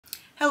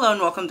Hello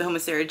and welcome to Home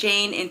with Sarah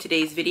Jane. In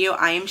today's video,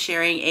 I am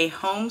sharing a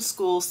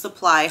homeschool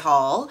supply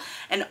haul,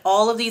 and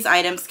all of these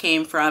items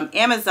came from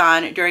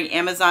Amazon during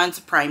Amazon's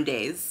Prime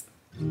Days.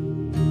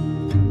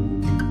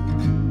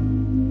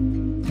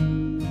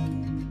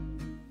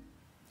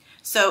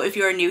 So if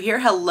you are new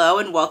here, hello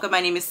and welcome. My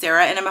name is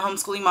Sarah and I'm a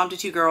homeschooling mom to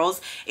two girls,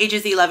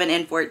 ages 11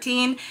 and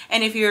 14.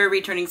 And if you're a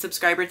returning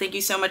subscriber, thank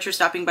you so much for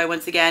stopping by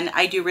once again.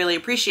 I do really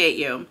appreciate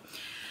you.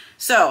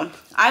 So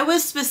I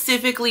was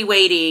specifically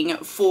waiting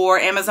for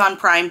Amazon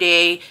Prime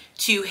Day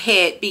to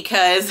hit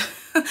because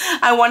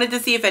I wanted to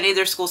see if any of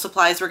their school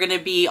supplies were going to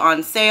be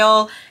on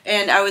sale,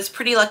 and I was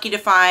pretty lucky to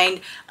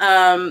find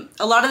a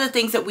lot of the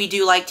things that we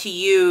do like to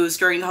use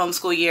during the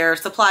homeschool year,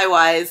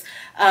 supply-wise,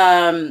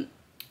 on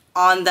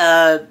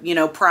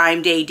the,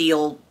 Prime Day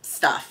deal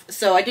stuff.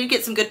 So I did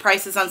get some good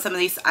prices on some of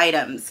these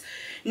items.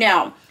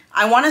 Now,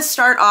 I want to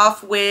start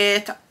off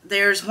with,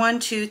 there's 1,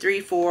 2,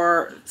 3,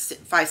 4,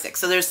 5, 6.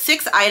 So there's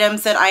 6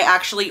 items that I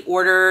actually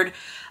ordered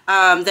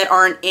that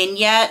aren't in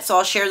yet. So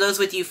I'll share those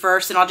with you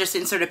first, and I'll just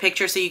insert a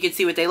picture so you can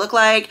see what they look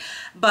like.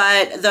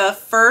 But the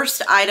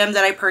first item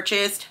that I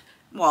purchased,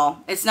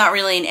 well, it's not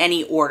really in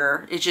any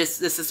order. It's just,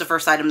 this is the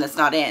first item that's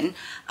not in.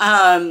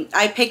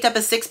 I picked up a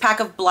 6-pack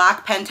of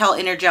black Pentel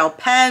Energel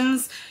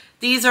pens.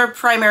 These are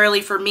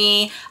primarily for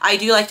me. I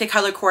do like to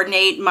color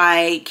coordinate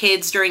my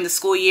kids during the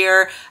school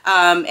year,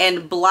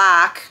 and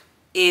black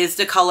is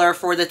the color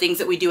for the things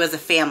that we do as a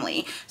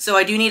family. So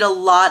I do need a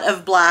lot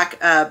of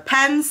black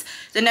pens.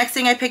 The next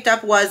thing I picked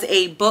up was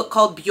a book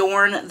called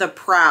Beorn the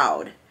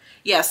Proud.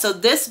 Yeah, so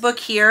this book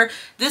here,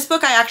 this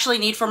book I actually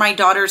need for my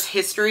daughter's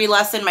history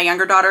lesson, my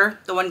younger daughter,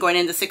 the one going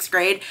into 6th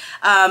grade.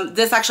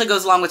 This actually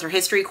goes along with her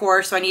history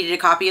course, so I needed a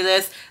copy of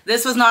this.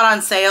 This was not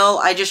on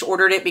sale. I just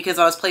ordered it because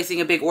I was placing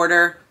a big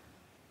order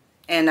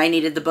and I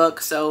needed the book,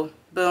 so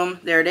boom,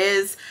 there it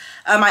is.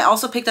 I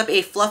also picked up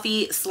a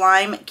fluffy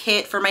slime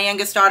kit for my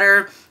youngest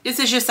daughter. This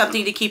is just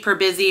something to keep her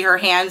busy, her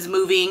hands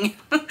moving,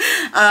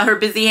 her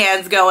busy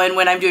hands going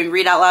when I'm doing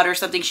read out loud or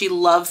something. She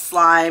loves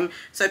slime,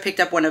 so I picked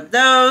up one of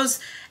those.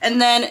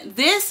 And then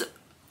this,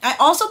 I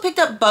also picked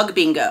up Bug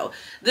Bingo.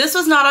 This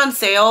was not on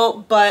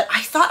sale, but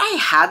I thought I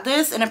had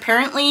this, and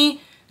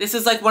apparently this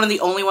is like one of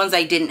the only ones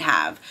I didn't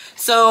have.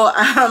 So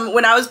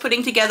when I was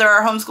putting together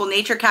our homeschool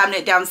nature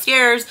cabinet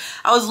downstairs,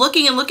 I was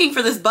looking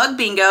for this Bug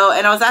Bingo,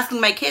 and I was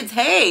asking my kids,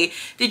 hey,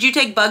 did you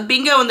take Bug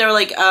Bingo? And they were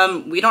like,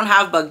 we don't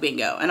have Bug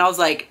Bingo. And I was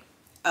like,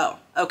 oh,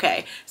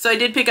 okay. So I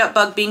did pick up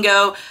Bug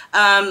Bingo.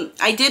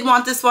 I did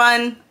want this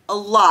one a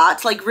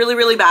lot, like really,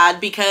 really bad,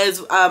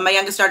 because my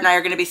youngest daughter and I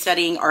are going to be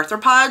studying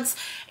arthropods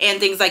and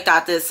things like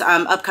that this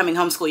upcoming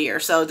homeschool year.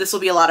 So this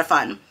will be a lot of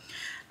fun.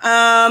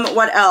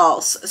 What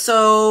else?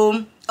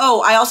 So,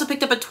 oh, I also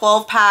picked up a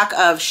 12-pack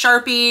of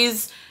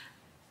Sharpies,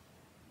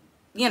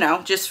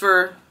 just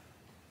for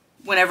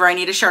whenever I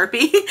need a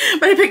Sharpie.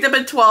 But I picked up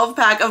a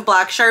 12-pack of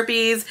black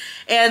Sharpies.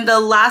 And the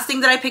last thing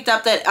that I picked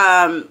up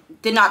that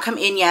did not come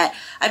in yet,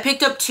 I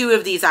picked up 2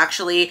 of these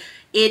actually.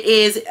 It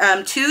is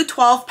 2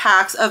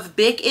 12-packs of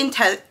BIC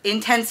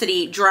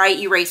Intensity Dry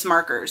Erase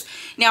Markers.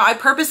 Now, I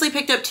purposely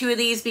picked up 2 of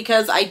these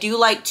because I do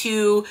like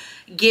to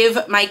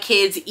give my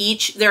kids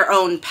each their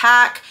own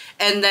pack,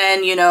 and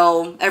then,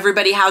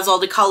 everybody has all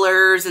the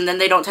colors, and then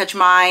they don't touch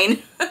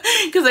mine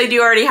because I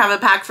do already have a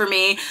pack for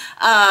me.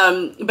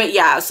 But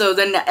yeah, so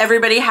then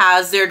everybody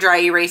has their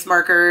dry erase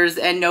markers,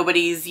 and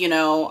nobody's,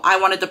 I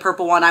wanted the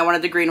purple one, I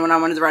wanted the green one, I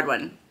wanted the red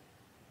one.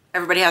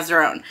 Everybody has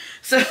their own.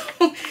 So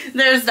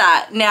there's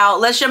that. Now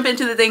let's jump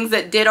into the things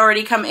that did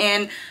already come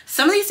in.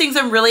 Some of these things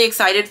I'm really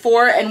excited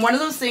for, and one of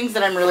those things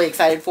that I'm really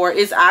excited for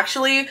is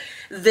actually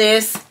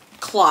this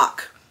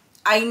clock.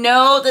 I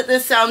know that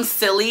this sounds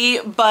silly,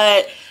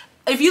 but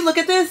if you look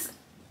at this,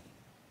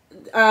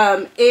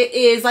 it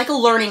is like a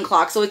learning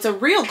clock. So it's a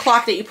real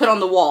clock that you put on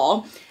the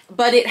wall,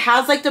 but it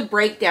has like the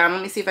breakdown.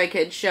 Let me see if I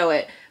could show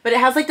it. But it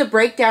has like the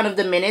breakdown of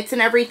the minutes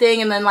and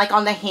everything, and then like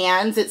on the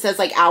hands it says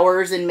like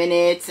hours and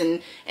minutes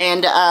and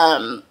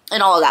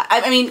all of that.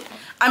 I mean,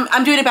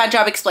 I'm doing a bad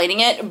job explaining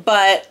it,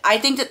 but I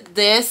think that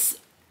this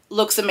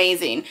looks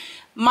amazing.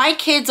 My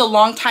kids a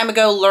long time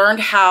ago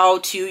learned how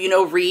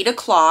to, read a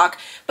clock,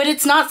 but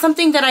it's not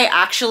something that I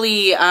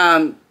actually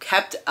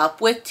kept up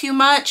with too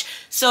much.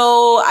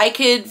 So I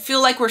could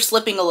feel like we're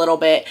slipping a little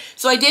bit.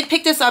 So I did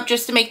pick this up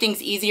just to make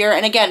things easier.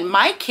 And again,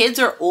 my kids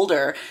are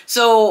older.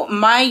 So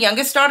my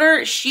youngest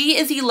daughter, she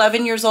is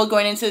 11 years old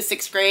going into the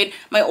 6th grade.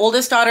 My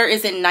oldest daughter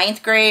is in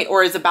 9th grade,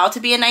 or is about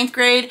to be in 9th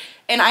grade.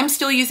 And I'm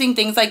still using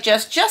things like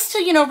just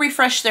to,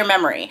 refresh their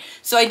memory.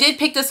 So I did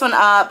pick this one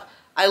up.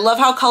 I love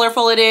how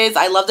colorful it is.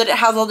 I love that it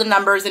has all the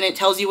numbers and it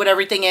tells you what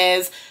everything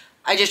is.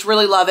 I just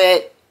really love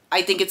it.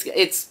 I think it's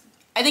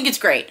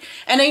great.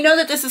 And I know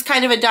that this is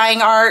kind of a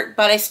dying art,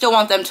 but I still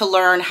want them to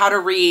learn how to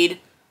read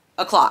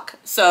a clock.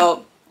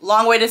 So,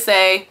 long way to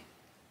say,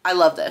 I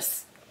love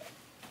this.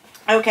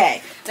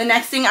 Okay, the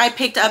next thing I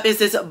picked up is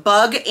this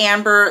Bug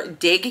Amber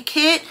Dig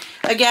Kit.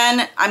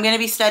 Again, I'm going to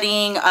be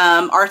studying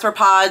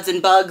arthropods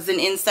and bugs and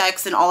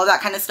insects and all of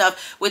that kind of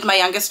stuff with my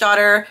youngest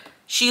daughter.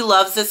 She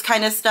loves this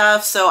kind of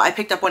stuff, so I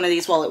picked up one of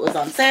these while it was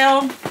on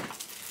sale.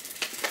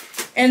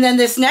 And then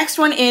this next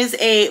one is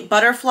a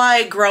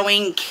butterfly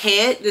growing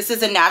kit. This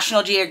is a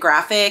National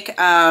Geographic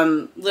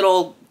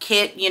little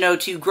kit, you know,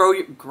 to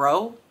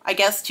grow, I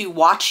guess, to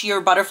watch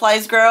your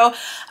butterflies grow.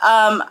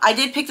 I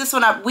did pick this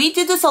one up. We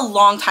did this a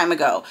long time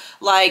ago,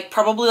 like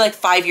probably like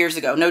 5 years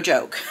ago, no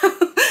joke.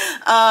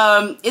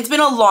 It's been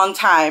a long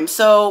time.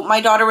 So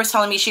my daughter was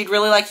telling me she'd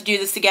really like to do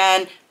this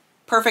again.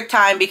 Perfect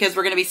time because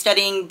we're going to be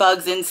studying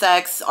bugs,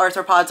 insects,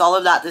 arthropods, all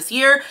of that this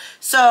year.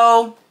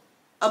 So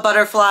a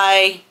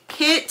butterfly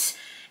kit.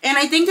 And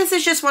I think this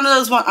is just one of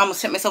those ones, I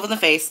almost hit myself in the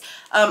face.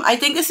 I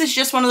think this is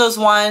just one of those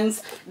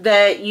ones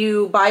that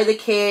you buy the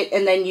kit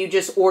and then you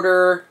just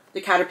order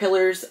the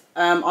caterpillars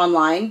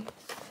online.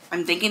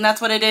 I'm thinking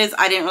that's what it is.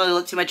 I didn't really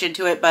look too much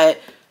into it,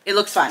 but it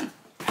looks fun.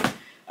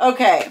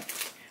 Okay,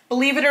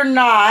 believe it or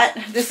not,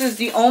 this is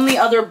the only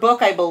other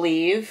book, I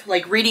believe,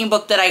 like reading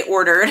book that I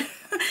ordered.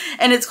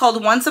 And it's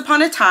called Once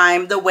Upon a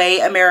Time, The Way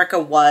America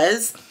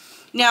Was.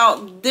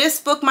 Now, this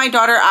book my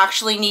daughter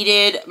actually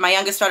needed, my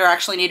youngest daughter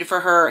actually needed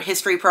for her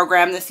history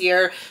program this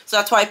year. So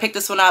that's why I picked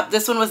this one up.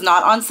 This one was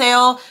not on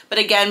sale, but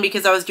again,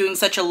 because I was doing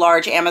such a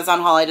large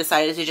Amazon haul, I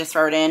decided to just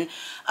throw it in.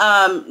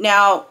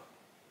 Now,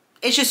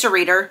 it's just a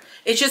reader.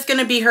 It's just going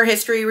to be her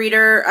history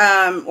reader,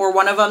 or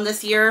one of them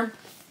this year.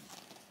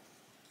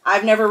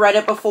 I've never read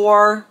it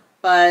before,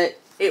 but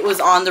it was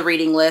on the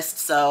reading list,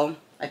 so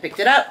I picked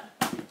it up.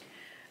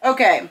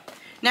 Okay.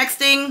 Next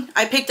thing,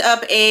 I picked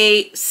up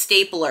a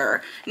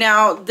stapler.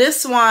 Now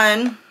this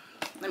one,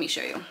 let me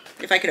show you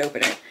if I could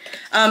open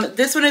it.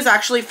 This one is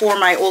actually for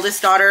my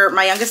oldest daughter.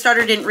 My youngest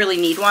daughter didn't really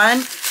need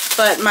one,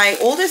 but my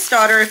oldest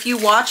daughter, if you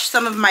watch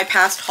some of my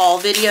past haul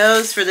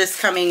videos for this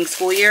coming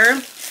school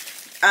year,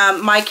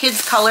 my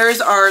kids'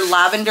 colors are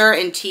lavender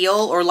and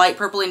teal, or light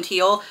purple and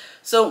teal.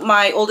 So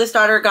my oldest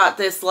daughter got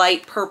this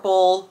light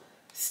purple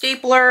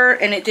stapler,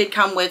 and it did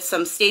come with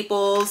some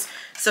staples.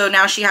 So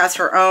now she has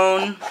her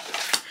own.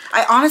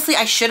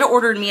 I should have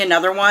ordered me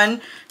another one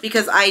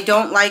because I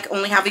don't like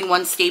only having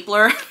one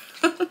stapler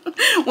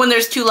when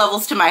there's 2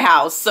 levels to my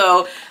house.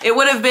 So it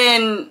would have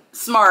been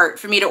smart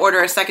for me to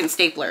order a second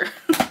stapler.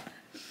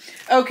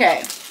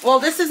 Okay, well,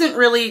 this isn't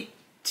really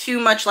too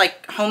much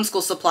like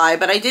homeschool supply,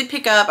 but I did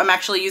pick up, I'm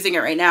actually using it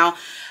right now.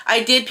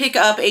 I did pick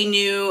up a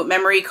new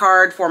memory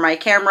card for my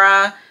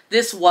camera.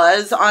 This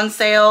was on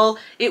sale.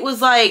 It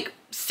was like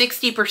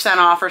 60%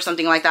 off or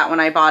something like that when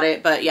I bought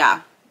it, but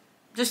yeah,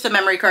 just a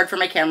memory card for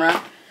my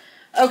camera.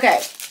 Okay,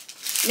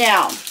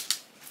 now,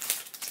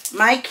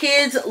 my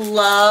kids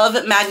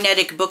love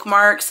magnetic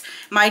bookmarks.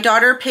 My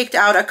daughter picked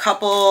out a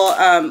couple,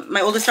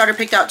 my oldest daughter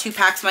picked out 2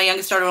 packs, my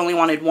youngest daughter only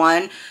wanted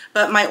 1.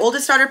 But my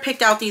oldest daughter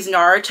picked out these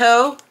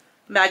Naruto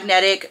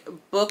magnetic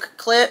book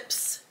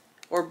clips,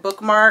 or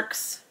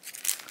bookmarks.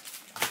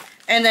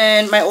 And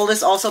then my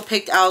oldest also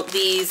picked out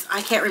these,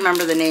 I can't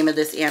remember the name of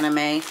this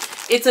anime.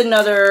 It's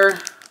another,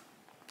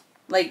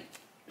 like,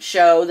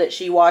 show that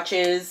she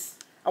watches.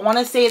 I want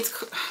to say it's,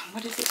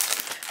 what is it?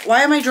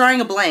 Why am I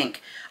drawing a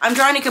blank? I'm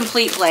drawing a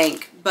complete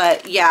blank,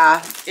 but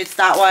yeah, it's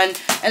that one.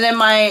 And then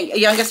my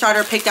youngest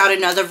daughter picked out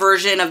another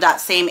version of that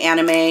same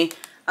anime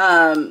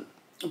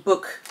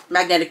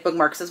magnetic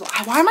bookmarks as well.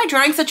 Why am I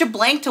drawing such a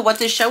blank to what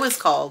this show is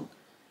called?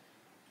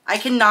 I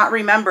cannot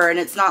remember, and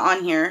it's not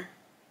on here.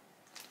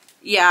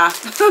 Yeah,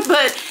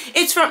 but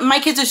it's from, my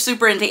kids are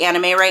super into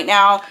anime right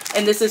now,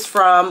 and this is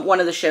from one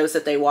of the shows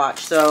that they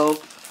watch.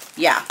 So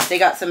yeah, they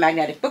got some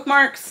magnetic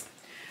bookmarks.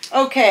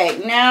 Okay,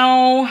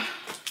 now,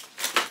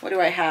 what do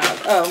I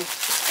have? Oh,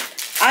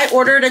 I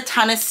ordered a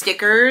ton of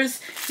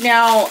stickers.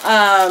 Now,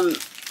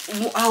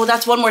 oh,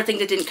 that's one more thing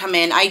that didn't come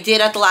in. I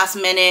did at the last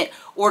minute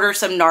order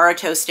some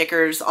Naruto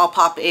stickers. I'll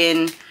pop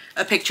in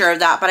a picture of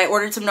that, but I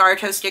ordered some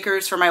Naruto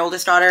stickers for my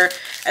oldest daughter.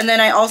 And then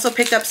I also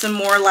picked up some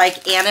more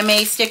like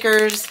anime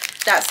stickers,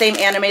 that same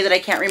anime that I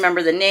can't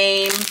remember the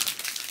name.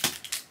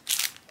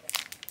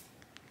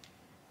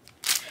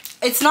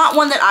 It's not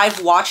one that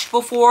I've watched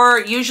before.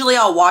 Usually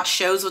I'll watch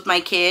shows with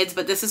my kids,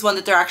 but this is one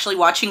that they're actually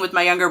watching with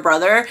my younger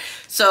brother.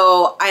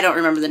 So I don't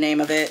remember the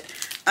name of it.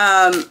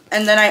 And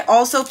then I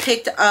also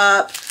picked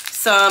up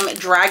some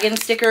dragon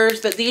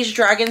stickers, but these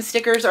dragon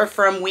stickers are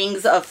from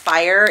Wings of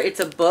Fire. It's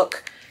a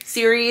book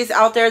series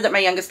out there that my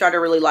youngest daughter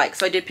really likes.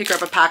 So I did pick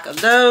up a pack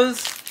of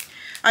those.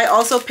 I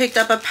also picked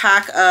up a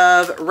pack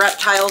of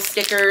reptile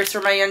stickers for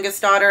my youngest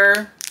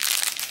daughter,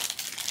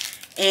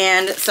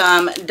 and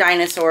some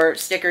dinosaur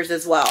stickers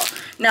as well.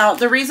 Now,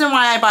 the reason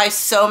why I buy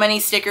so many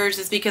stickers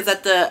is because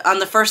on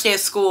the first day of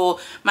school,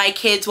 my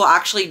kids will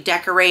actually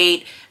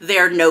decorate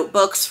their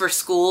notebooks for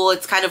school.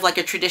 It's kind of like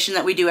a tradition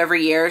that we do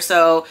every year.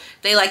 So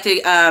they like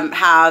to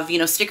have, you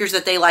know, stickers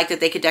that they like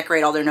that they could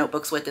decorate all their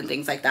notebooks with and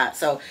things like that.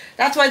 So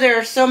that's why there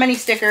are so many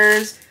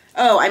stickers.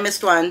 Oh, I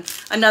missed one.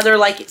 Another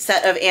like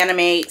set of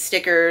anime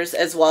stickers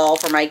as well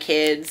for my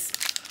kids.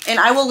 And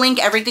I will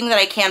link everything that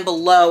I can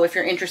below if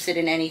you're interested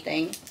in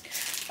anything.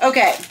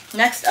 Okay,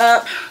 next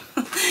up,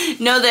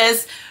 know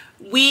this,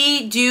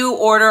 we do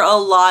order a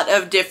lot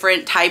of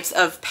different types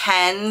of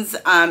pens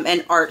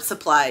and art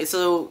supplies.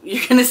 So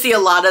you're gonna see a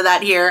lot of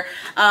that here.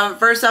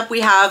 First up, we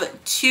have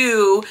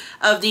 2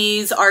 of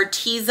these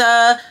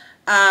Arteza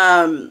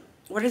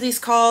what are these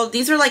called?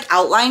 These are like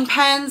outline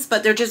pens,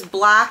 but they're just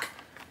black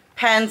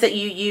pens that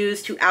you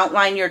use to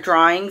outline your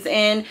drawings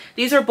in.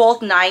 These are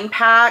both 9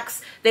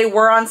 packs. They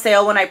were on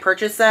sale when I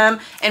purchased them,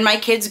 and my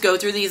kids go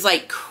through these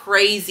like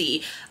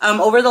crazy.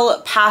 Over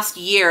the past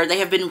year, they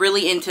have been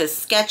really into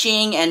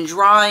sketching and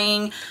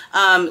drawing.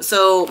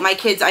 So my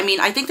kids, I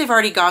mean, I think they've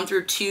already gone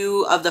through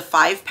 2 of the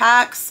 5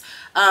 packs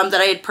that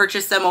I had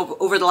purchased them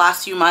over the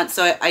last few months.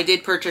 So I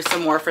did purchase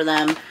some more for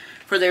them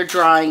for their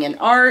drawing and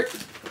art.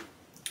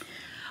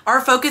 Our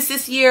focus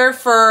this year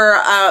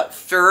our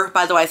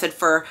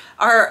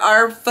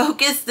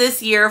focus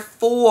this year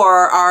for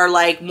our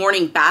like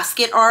morning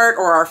basket art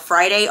or our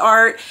Friday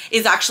art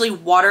is actually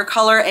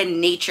watercolor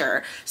and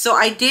nature. So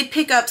I did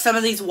pick up some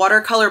of these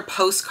watercolor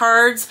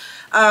postcards.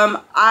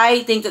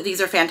 I think that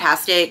these are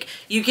fantastic.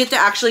 You get to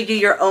actually do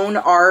your own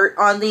art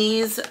on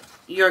these,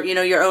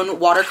 your own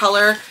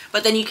watercolor,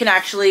 but then you can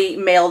actually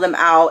mail them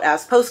out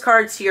as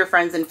postcards to your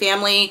friends and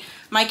family.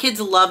 My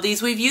kids love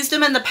these. We've used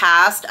them in the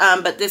past,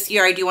 but this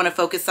year I do want to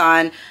focus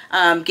on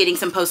getting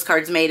some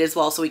postcards made as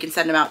well so we can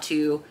send them out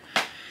to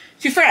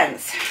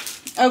friends.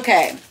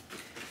 Okay,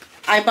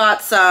 I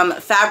bought some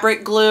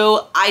fabric glue.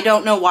 I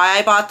don't know why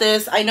I bought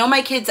this. I know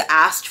my kids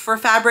asked for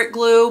fabric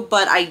glue,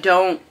 but I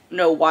don't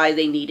know why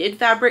they needed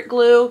fabric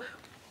glue.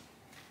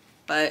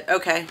 But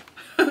okay,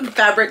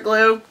 fabric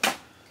glue.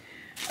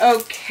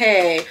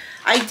 Okay,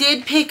 I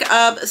did pick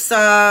up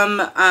some,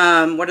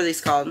 what are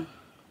these called?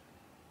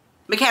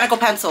 Mechanical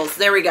pencils.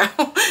 There we go.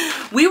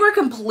 We were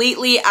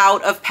completely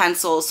out of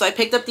pencils, so I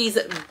picked up these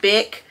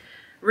BIC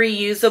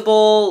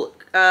reusable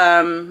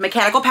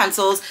mechanical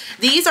pencils.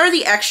 These are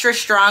the extra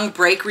strong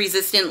break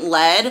resistant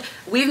lead.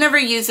 We've never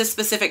used a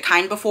specific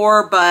kind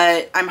before,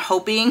 but I'm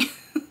hoping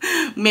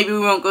maybe we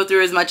won't go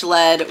through as much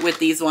lead with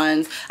these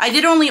ones. I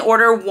did only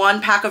order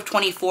 1 pack of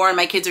 24, and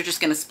my kids are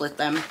just going to split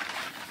them.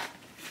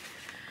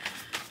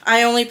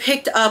 I only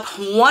picked up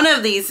 1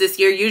 of these this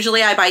year.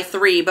 Usually I buy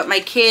 3, but my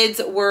kids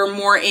were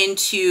more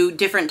into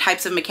different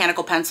types of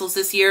mechanical pencils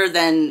this year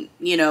than,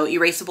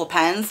 erasable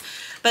pens.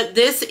 But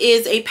this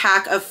is a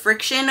pack of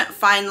Friction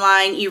Fine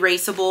Line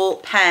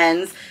erasable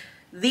pens.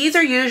 These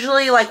are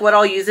usually like what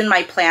I'll use in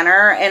my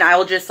planner, and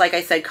I'll just, like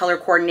I said, color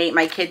coordinate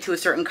my kid to a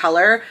certain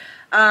color.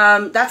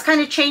 That's kind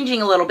of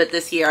changing a little bit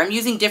this year. I'm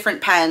using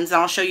different pens, and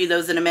I'll show you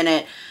those in a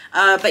minute.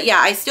 But yeah,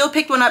 I still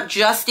picked one up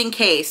just in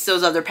case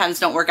those other pens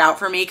don't work out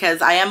for me,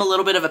 because I am a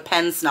little bit of a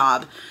pen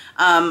snob.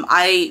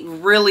 I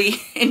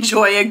really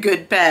enjoy a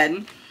good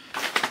pen.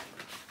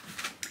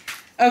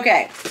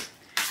 Okay,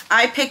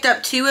 I picked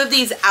up 2 of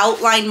these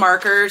outline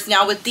markers.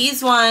 Now with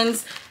these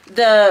ones,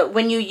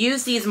 when you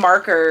use these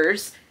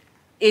markers,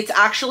 it's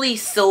actually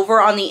silver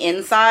on the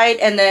inside,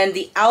 and then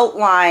the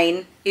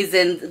outline is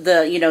in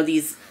the,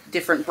 these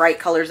different bright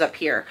colors up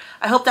here.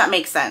 I hope that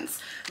makes sense.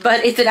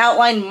 But it's an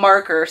outline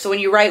marker, so when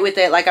you write with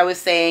it, like I was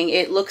saying,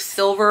 it looks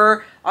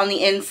silver on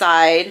the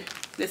inside.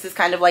 This is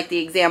kind of like the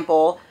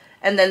example,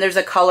 and then there's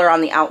a color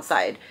on the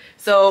outside.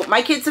 So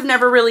my kids have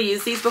never really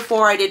used these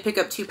before. I did pick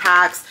up 2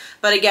 packs,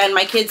 but again,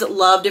 my kids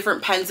love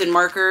different pens and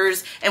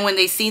markers, and when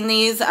they seen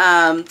these,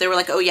 they were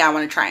like, oh yeah, I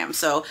want to try them.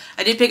 So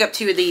I did pick up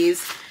 2 of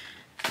these.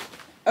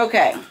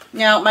 Okay,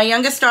 now my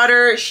youngest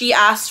daughter, she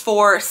asked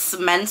for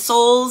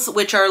Smencils,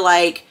 which are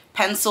like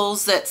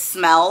pencils that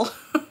smell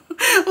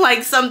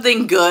like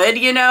something good,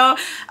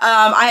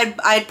 I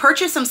had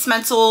purchased some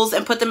Smencils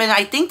and put them in,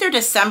 I think they're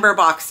December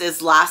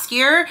boxes last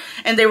year,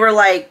 and they were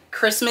like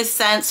Christmas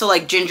scents, so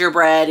like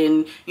gingerbread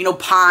and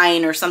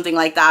pine or something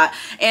like that,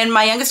 and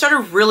my youngest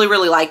daughter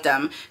really liked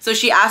them, so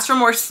she asked for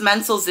more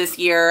Smencils this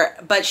year,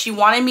 but she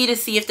wanted me to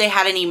see if they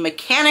had any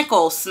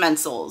mechanical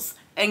Smencils,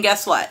 and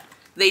guess what?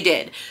 They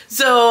did.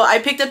 So I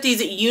picked up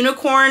these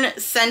unicorn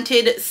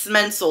scented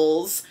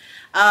Smencils.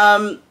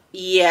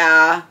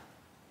 Yeah,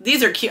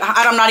 these are cute.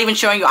 I'm not even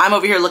showing you. I'm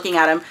over here looking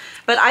at them.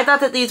 But I thought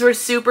that these were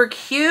super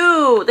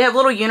cute. They have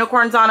little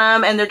unicorns on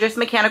them, and they're just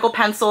mechanical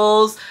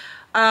pencils.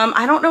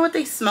 I don't know what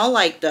they smell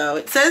like, though.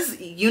 It says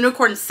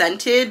unicorn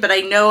scented, but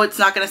I know it's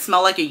not going to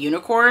smell like a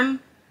unicorn.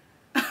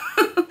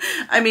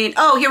 I mean,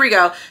 oh, here we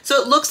go.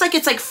 So it looks like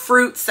it's like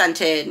fruit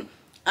scented.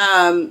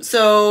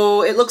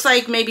 So it looks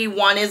like maybe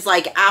one is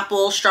like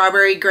apple,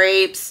 strawberry,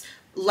 grapes,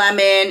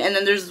 lemon, and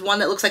then there's one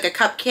that looks like a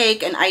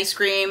cupcake and ice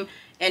cream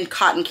and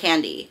cotton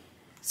candy.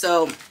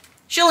 So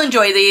she'll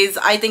enjoy these.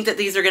 I think that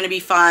these are going to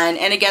be fun.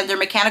 And again, they're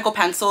mechanical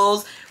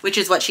pencils, which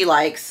is what she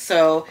likes.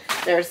 So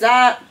there's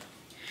that.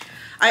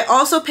 I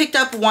also picked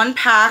up 1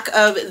 pack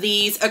of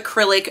these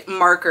acrylic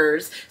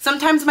markers.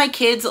 Sometimes my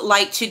kids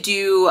like to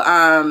do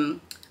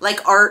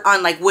like art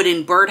on like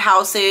wooden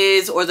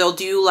birdhouses, or they'll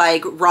do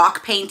like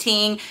rock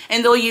painting,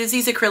 and they'll use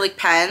these acrylic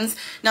pens.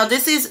 Now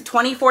this is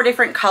 24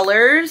 different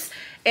colors,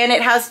 and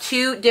it has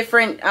 2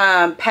 different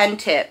pen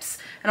tips.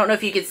 I don't know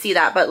if you can see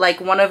that, but like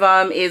one of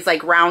them is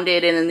like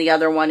rounded, and then the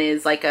other one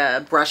is like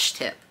a brush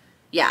tip.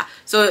 Yeah,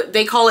 so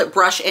they call it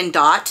brush and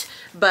dot.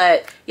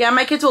 But yeah,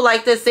 my kids will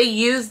like this. They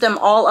used them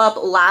all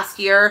up last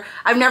year.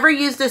 I've never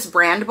used this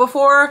brand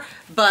before,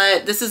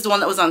 but this is the one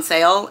that was on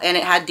sale, and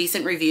it had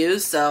decent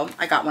reviews, so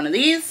I got one of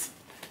these.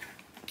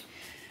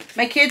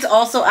 My kids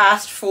also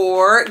asked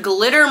for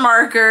glitter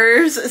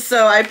markers,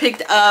 so I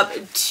picked up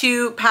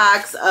 2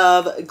 packs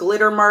of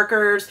glitter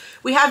markers.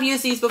 We have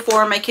used these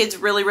before. My kids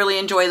really, really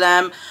enjoy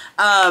them.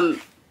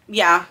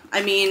 Yeah,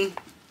 I mean,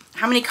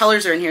 how many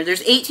colors are in here?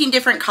 There's 18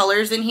 different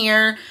colors in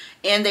here,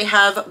 and they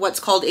have what's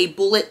called a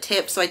bullet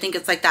tip, so I think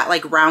it's like that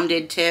like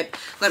rounded tip.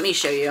 Let me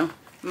show you.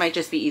 It might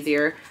just be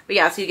easier. But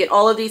yeah, so you get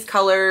all of these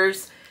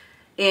colors.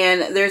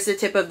 And there's the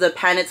tip of the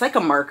pen. It's like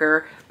a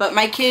marker, but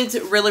my kids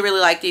really,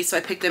 really like these, so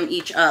I picked them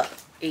each up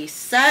a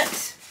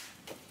set.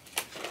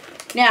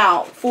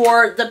 Now,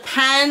 for the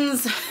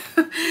pens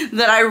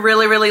that I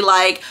really, really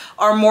like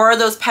are more of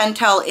those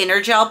Pentel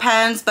Energel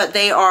pens, but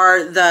they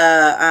are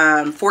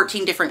the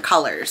 14 different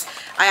colors.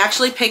 I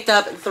actually picked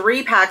up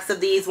 3 packs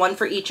of these, 1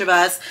 for each of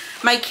us.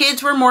 My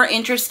kids were more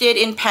interested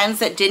in pens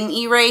that didn't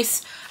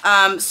erase,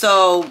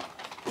 so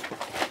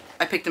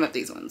I picked them up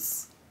these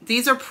ones.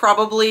 These are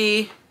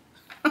probably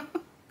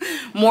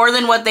more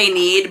than what they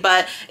need,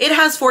 but it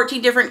has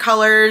 14 different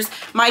colors.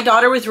 My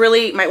daughter was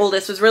really, my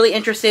oldest was really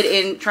interested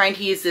in trying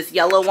to use this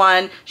yellow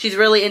one. She's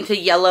really into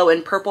yellow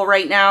and purple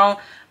right now.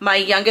 My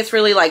youngest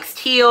really likes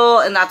teal,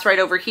 and that's right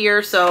over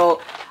here,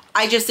 so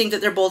I just think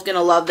that they're both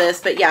gonna love this.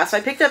 But yeah, so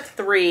I picked up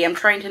 3. I'm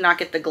trying to not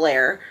get the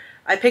glare.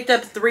 I picked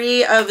up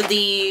 3 of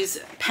these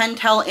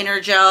Pentel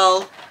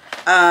Energel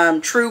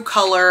True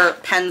Color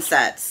pen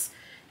sets.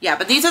 Yeah,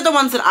 but these are the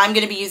ones that I'm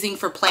going to be using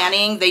for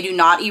planning. They do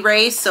not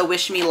erase, so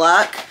wish me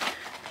luck.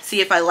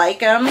 See if I like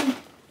them.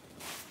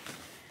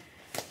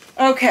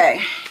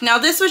 Okay, now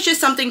this was just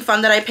something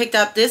fun that I picked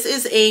up. This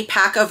is a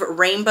pack of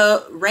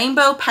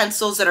rainbow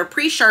pencils that are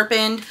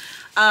pre-sharpened.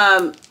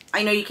 I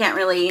know you can't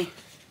really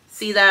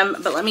see them,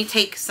 but let me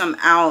take some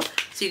out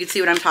so you can see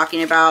what I'm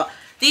talking about.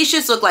 These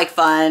just look like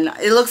fun.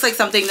 It looks like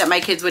something that my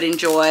kids would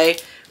enjoy.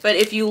 But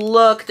if you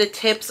look, the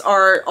tips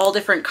are all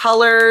different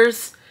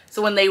colors.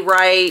 So when they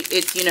write,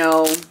 it's, you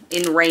know,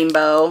 in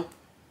rainbow.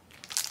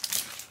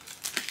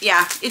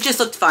 Yeah, it just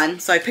looked fun,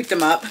 so I picked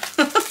them up.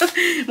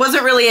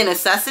 Wasn't really a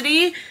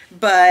necessity,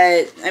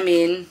 but, I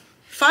mean,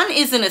 fun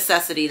is a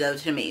necessity, though,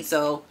 to me.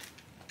 So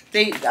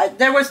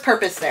there was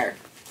purpose there.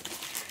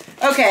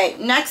 Okay,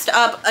 next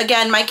up,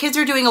 again, my kids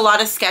are doing a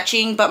lot of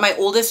sketching, but my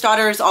oldest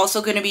daughter is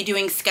also going to be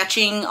doing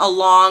sketching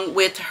along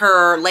with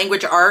her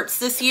language arts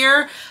this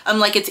year.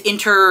 Like it's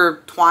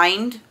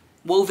intertwined,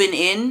 woven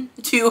in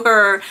to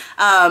her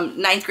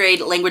 9th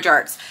grade language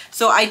arts.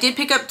 So I did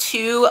pick up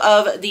 2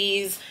 of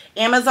these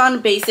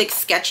Amazon basic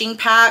sketching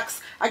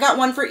packs. I got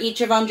 1 for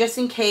each of them just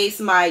in case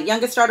my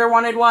youngest daughter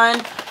wanted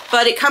one,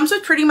 but it comes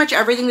with pretty much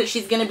everything that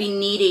she's going to be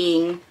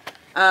needing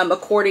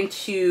according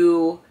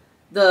to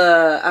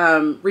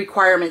the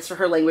requirements for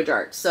her language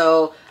arts.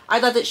 So I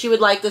thought that she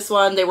would like this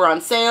one. They were on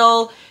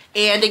sale.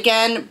 And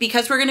again,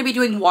 because we're going to be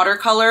doing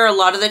watercolor, a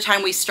lot of the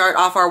time we start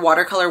off our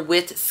watercolor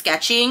with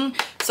sketching.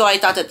 So I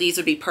thought that these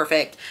would be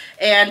perfect.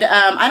 And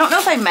I don't know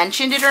if I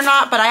mentioned it or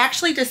not, but I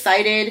actually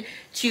decided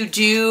to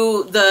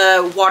do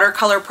the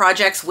watercolor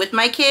projects with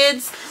my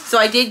kids. So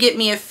I did get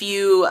me a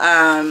few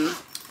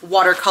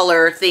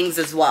watercolor things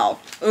as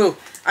well. Ooh,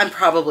 I'm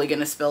probably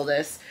going to spill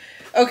this.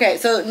 Okay,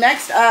 so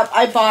next up,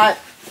 I bought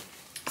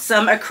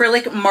some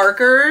acrylic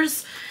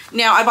markers.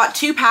 Now, I bought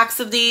 2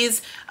 packs of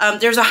these.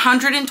 There's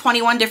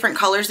 121 different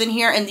colors in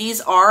here, and these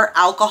are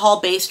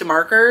alcohol-based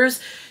markers.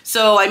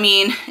 So, I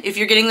mean, if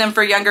you're getting them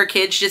for younger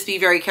kids, just be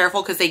very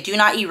careful because they do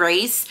not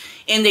erase,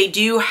 and they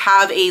do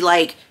have a,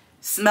 like,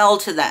 smell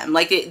to them.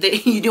 Like,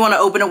 you do want to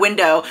open a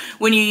window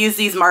when you use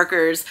these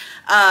markers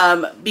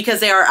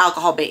because they are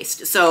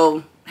alcohol-based,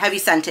 so heavy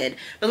scented.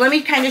 But let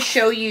me kind of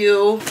show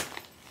you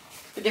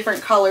the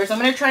different colors. I'm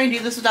going to try and do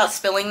this without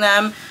spilling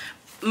them.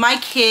 My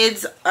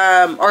kids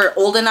are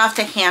old enough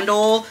to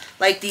handle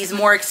like these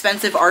more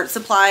expensive art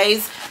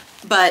supplies,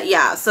 but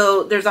yeah,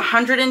 so there's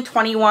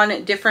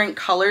 121 different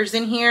colors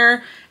in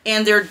here,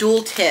 and they're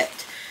dual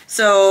tipped.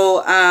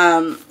 So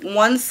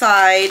one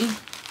side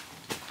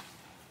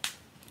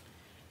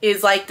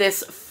is like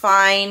this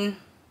fine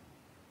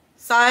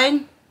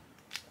side,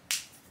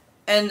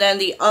 and then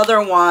the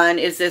other one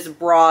is this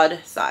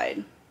broad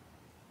side.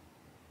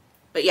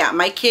 But yeah,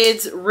 my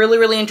kids really,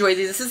 really enjoy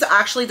these. This is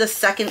actually the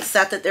 2nd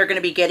set that they're going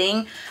to be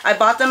getting. I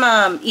bought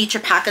them each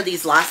a pack of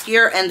these last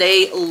year, and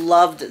they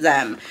loved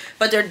them.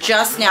 But they're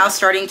just now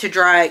starting to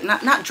dry,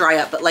 not dry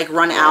up, but like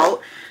run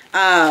out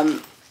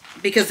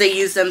because they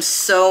use them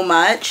so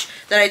much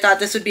that I thought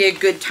this would be a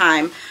good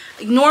time.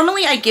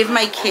 Normally, I give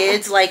my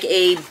kids like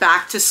a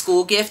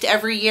back-to-school gift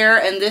every year,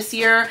 and this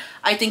year,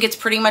 I think it's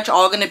pretty much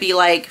all going to be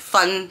like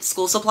fun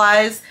school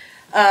supplies.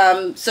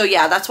 So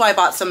yeah, that's why I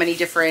bought so many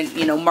different,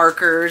 you know,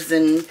 markers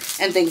and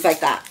things like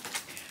that.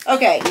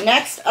 Okay,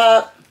 next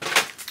up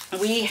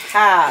we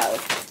have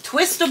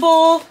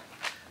Twistable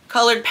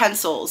colored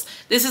pencils.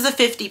 This is a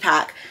 50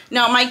 pack.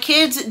 Now my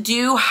kids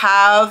do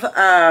have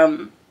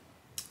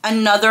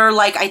another,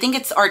 like, I think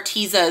it's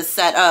Arteza's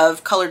set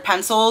of colored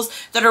pencils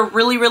that are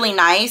really, really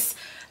nice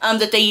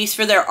that they use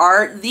for their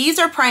art. These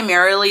are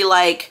primarily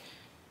like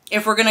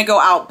if we're going to go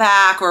out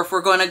back, or if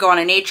we're going to go on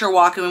a nature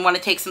walk and we want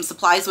to take some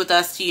supplies with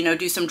us to, you know,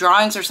 do some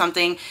drawings or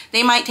something,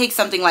 they might take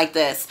something like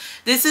this.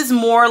 This is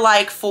more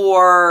like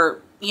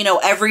for, you know,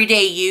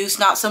 everyday use,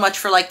 not so much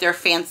for like their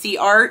fancy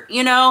art,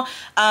 you know.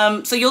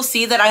 So you'll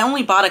see that I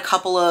only bought a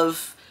couple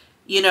of,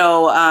 you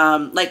know,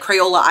 like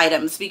Crayola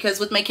items, because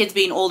with my kids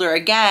being older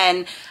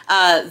again,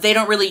 they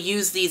don't really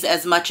use these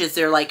as much as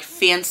their like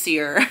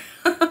fancier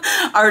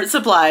art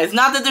supplies.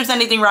 Not that there's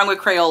anything wrong with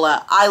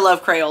Crayola. I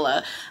love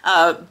Crayola.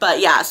 But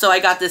yeah, so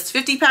I got this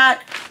 50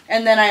 pack,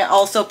 and then I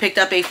also picked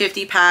up a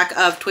 50 pack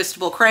of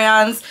Twistable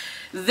Crayons.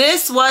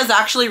 This was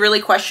actually really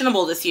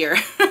questionable this year.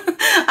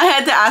 I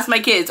had to ask my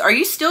kids, are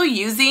you still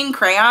using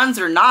crayons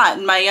or not?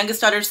 And my youngest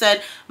daughter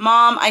said,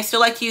 Mom, I still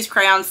like to use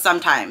crayons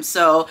sometimes.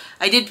 So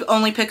I did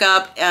only pick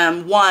up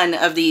one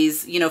of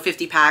these, you know,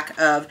 50 pack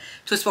of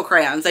Twistable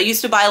Crayons. I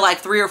used to buy like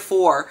 3 or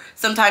 4,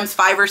 sometimes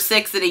 5 or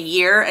 6 in a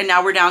year, and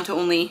now we're down to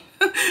only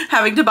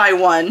having to buy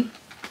one.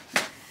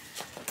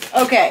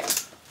 Okay.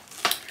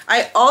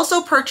 I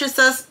also purchased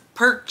us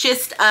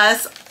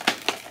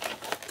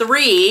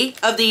 3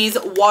 of these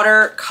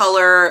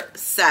watercolor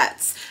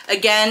sets.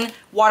 Again,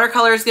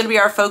 watercolor is going to be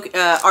our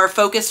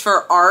focus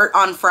for art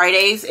on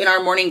Fridays in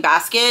our morning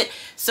basket.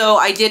 So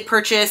I did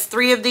purchase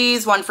 3 of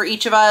these, one for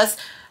each of us.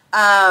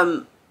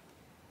 Yeah,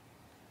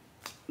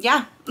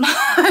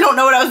 I don't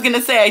know what I was going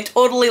to say. I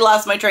totally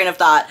lost my train of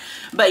thought.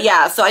 But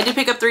yeah, so I did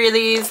pick up 3 of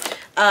these.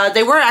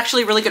 They were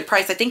actually a really good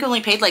price. I think I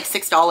only paid like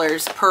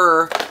 $6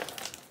 per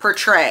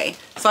tray.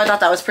 So I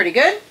thought that was pretty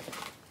good.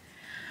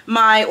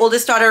 My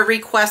oldest daughter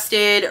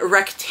requested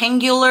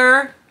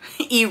rectangular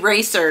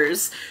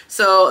erasers,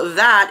 so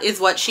that is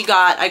what she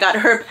got. I got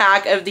her a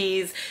pack of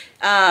these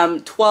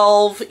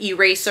 12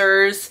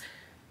 erasers.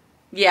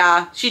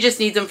 Yeah, she just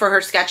needs them for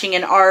her sketching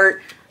and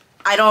art.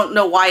 I don't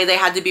know why they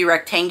had to be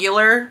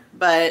rectangular,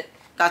 but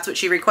that's what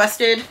she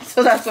requested,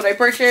 so that's what I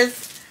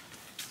purchased.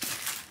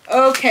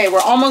 Okay, we're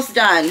almost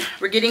done.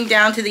 We're getting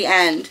down to the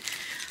end.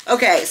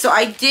 Okay, so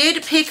I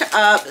did pick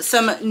up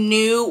some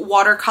new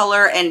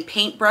watercolor and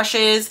paint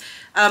brushes.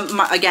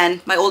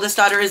 Again, my oldest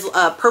daughter is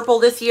purple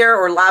this year,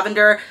 or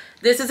lavender.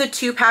 This is a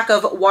 2-pack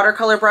of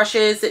watercolor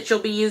brushes that she'll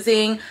be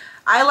using.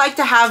 I like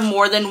to have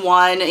more than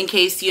one in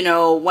case, you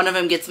know, one of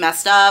them gets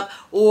messed up.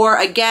 Or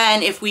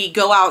again, if we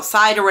go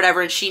outside or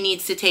whatever and she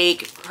needs to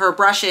take her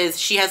brushes,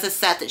 she has a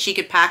set that she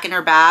could pack in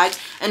her bag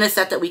and a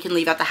set that we can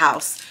leave at the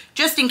house,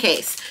 just in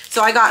case.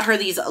 So I got her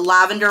these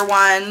lavender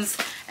ones,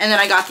 and then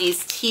I got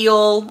these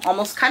teal,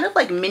 almost kind of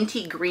like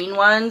minty green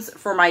ones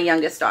for my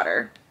youngest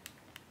daughter.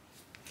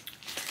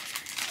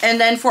 And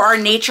then for our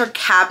nature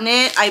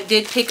cabinet, I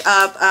did pick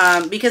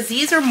up, because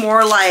these are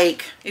more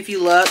like, if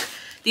you look,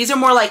 these are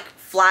more like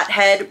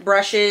flathead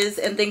brushes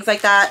and things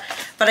like that.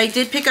 But I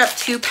did pick up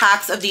 2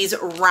 packs of these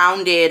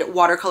rounded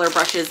watercolor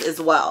brushes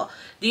as well.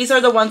 These are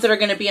the ones that are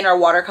going to be in our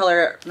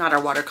watercolor, not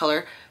our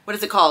watercolor, what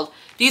is it called?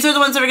 These are the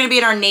ones that are going to be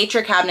in our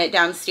nature cabinet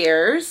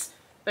downstairs.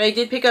 But I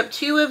did pick up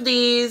 2 of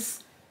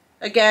these.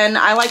 Again,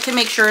 I like to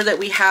make sure that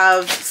we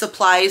have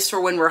supplies for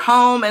when we're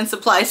home and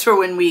supplies for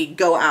when we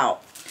go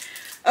out.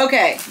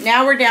 Okay,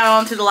 now we're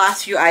down to the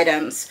last few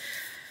items.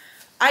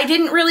 I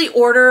didn't really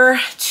order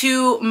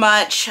too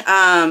much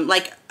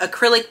like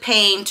acrylic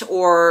paint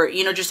or,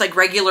 you know, just like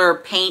regular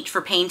paint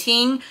for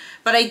painting.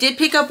 But I did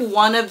pick up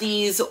one of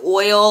these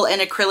oil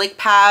and acrylic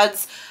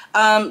pads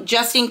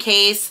just in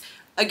case.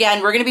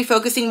 Again, we're going to be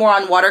focusing more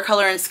on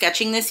watercolor and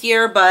sketching this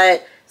year,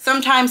 but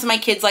sometimes my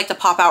kids like to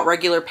pop out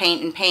regular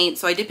paint and paint.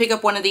 So I did pick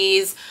up one of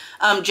these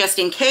just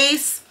in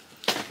case.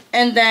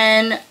 And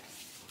then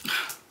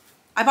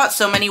I bought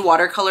so many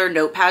watercolor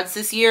notepads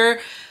this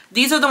year.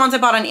 These are the ones I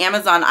bought on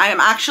Amazon. I am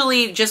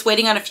actually just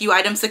waiting on a few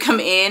items to come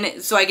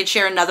in so I could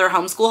share another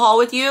homeschool haul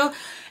with you.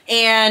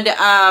 And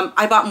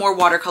I bought more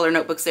watercolor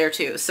notebooks there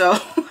too. So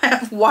I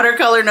have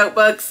watercolor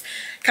notebooks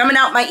coming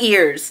out my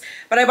ears.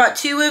 But I bought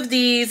 2 of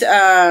these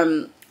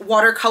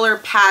watercolor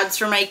pads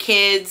for my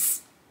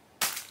kids.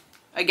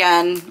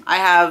 Again, I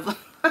have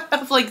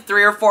like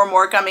 3 or 4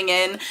 more coming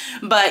in.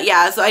 But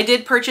yeah, so I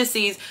did purchase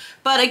these.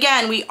 But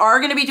again, we are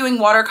going to be doing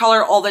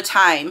watercolor all the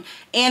time.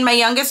 And my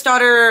youngest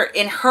daughter,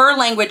 in her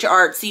language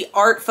arts, the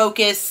art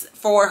focus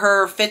for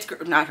her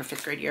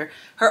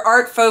her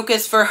art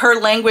focus for her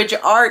language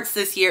arts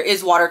this year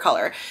is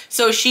watercolor.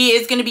 So she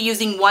is going to be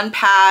using 1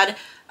 pad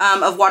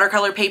of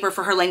watercolor paper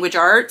for her language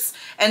arts,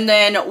 and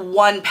then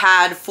 1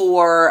 pad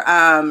for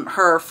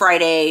her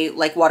Friday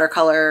like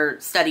watercolor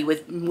study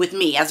with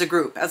me as a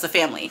group, as a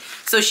family.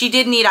 So she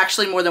did need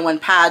actually more than 1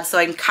 pad, so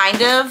I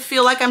kind of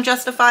feel like I'm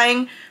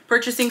justifying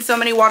purchasing so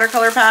many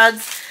watercolor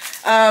pads.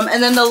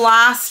 And then the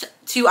last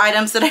 2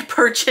 items that I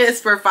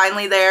purchased were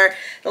finally there.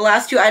 The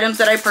last 2 items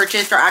that I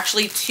purchased are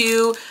actually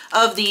 2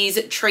 of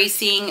these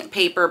tracing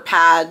paper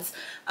pads.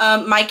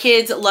 My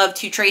kids love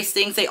to trace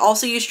things. They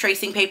also use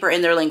tracing paper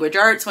in their language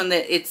arts when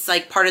it's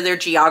like part of their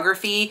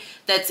geography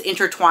that's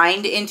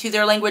intertwined into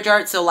their language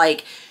arts. So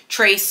like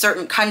trace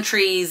certain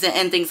countries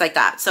and things like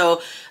that.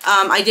 So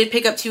I did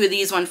pick up 2 of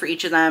these, 1 for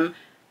each of them.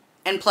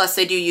 And plus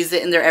they do use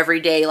it in their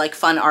everyday like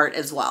fun art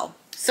as well.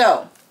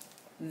 So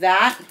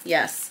that,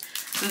 yes,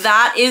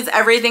 that is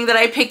everything that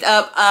I picked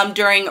up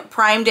during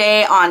Prime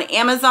Day on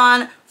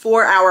Amazon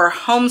for our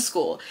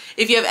homeschool.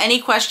 If you have any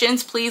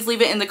questions, please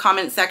leave it in the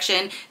comment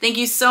section. Thank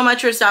you so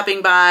much for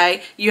stopping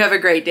by. You have a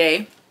great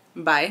day.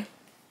 Bye.